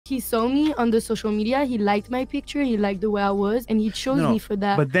he saw me on the social media. He liked my picture. He liked the way I was, and he chose me for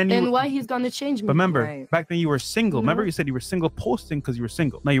that. But then why he's gonna change me? But remember, back then you were single. Remember, you said you were single posting because you were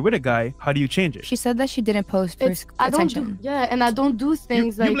single. Now you're with a guy. How do you change it? She said that she didn't post for attention. And I don't do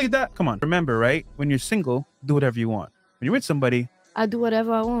things you believe that? Come on. Remember, right? When you're single, do whatever you want. When you're with somebody, I do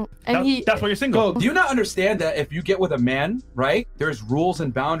whatever I want. And that's why you're single. So, do you not understand that if you get with a man, right, there's rules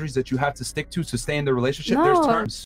and boundaries that you have to stick to stay in the relationship? No. There's terms.